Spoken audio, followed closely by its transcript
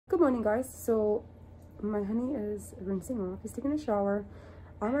Good morning, guys. So my honey is rinsing off. He's taking a shower.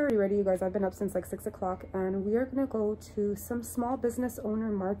 I'm already ready, you guys. I've been up since like 6 o'clock, and we are gonna go to some small business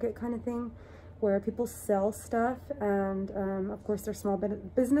owner market kind of thing where people sell stuff, and of course they're small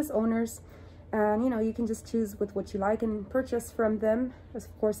business owners, and you know, you can just choose with what you like and purchase from them. Of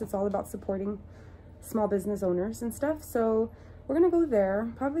course, it's all about supporting small business owners and stuff. So we're gonna go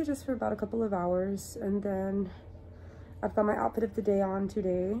there probably just for about a couple of hours, and then I've got my outfit of the day on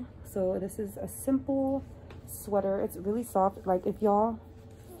today. So this is a simple sweater. It's really soft. Like, if y'all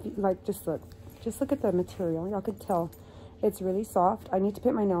like, just look at the material. Y'all could tell it's really soft. I need to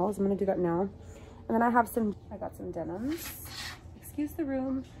paint my nails. I'm gonna do that now. And then I got some denims. Excuse the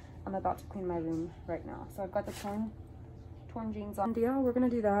room. I'm about to clean my room right now. So I've got the torn jeans on. And yeah, we're gonna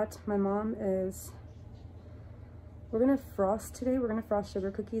do that. My mom is, we're gonna frost today. We're gonna frost sugar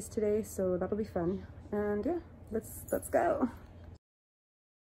cookies today, so that'll be fun. And yeah, let's go.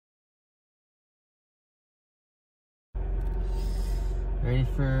 Ready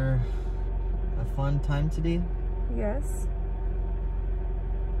for a fun time today? Yes.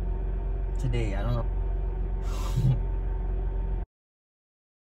 Today, I don't know.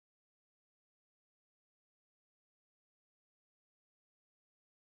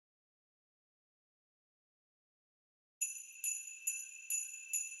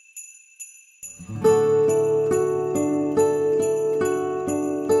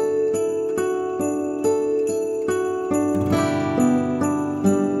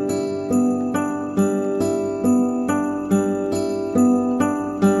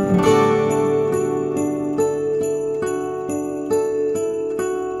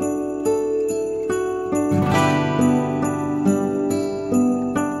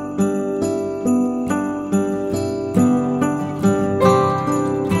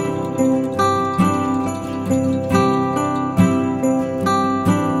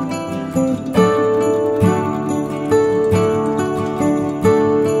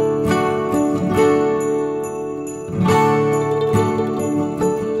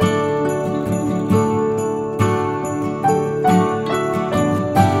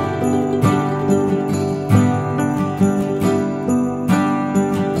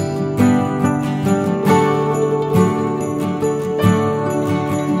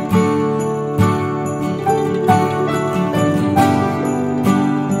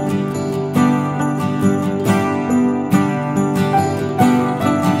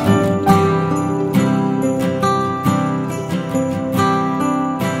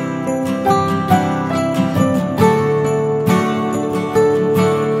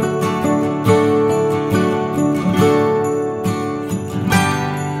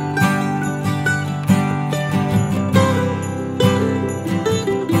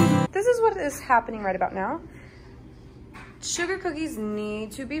 Happening right about now. Sugar cookies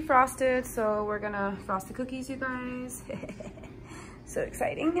need to be frosted, so we're gonna frost the cookies, you guys. So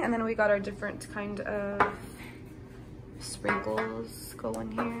exciting. And then we got our different kind of sprinkles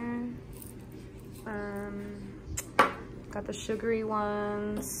going here. Got the sugary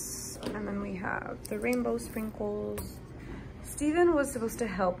ones, and then we have the rainbow sprinkles. Steven was supposed to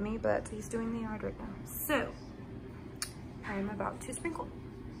help me, but he's doing the yard right now, so I'm about to sprinkle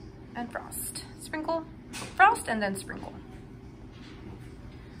and frost. Sprinkle, frost, and then sprinkle.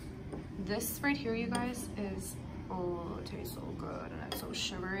 This right here, you guys, is, oh, it tastes so good, and it's so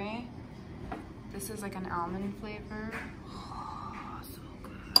sugary. This is like an almond flavor. Oh, so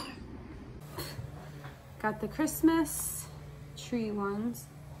good. Got the Christmas tree ones.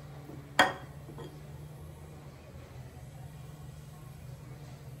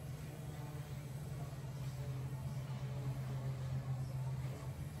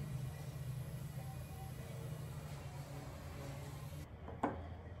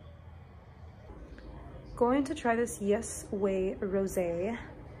 Going to try this Yes Way Rosé,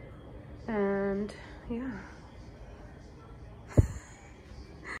 and yeah.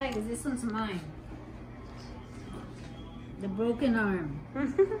 This one's mine. The broken arm.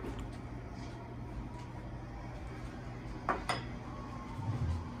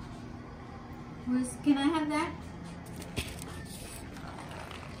 Can I have that?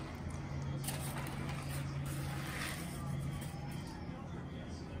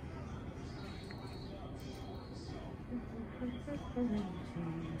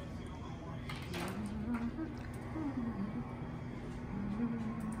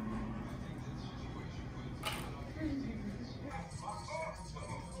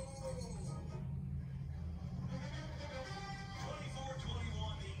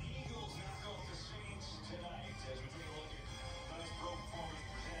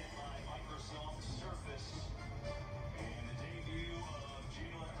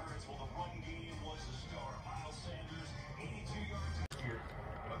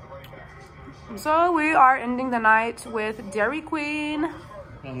 So we are ending the night with Dairy Queen.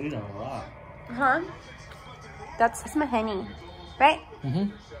 Oh, we done a lot. Huh? That's my honey, right?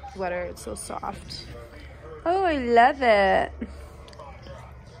 Mm-hmm. Sweater, it's so soft. Oh, I love it.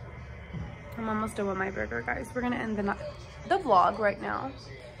 I'm almost done with my burger, guys. We're gonna end the vlog right now.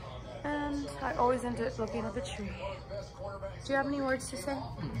 And I always end it looking at the tree. Do you have any words to say?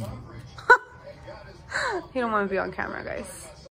 You don't want to be on camera, guys.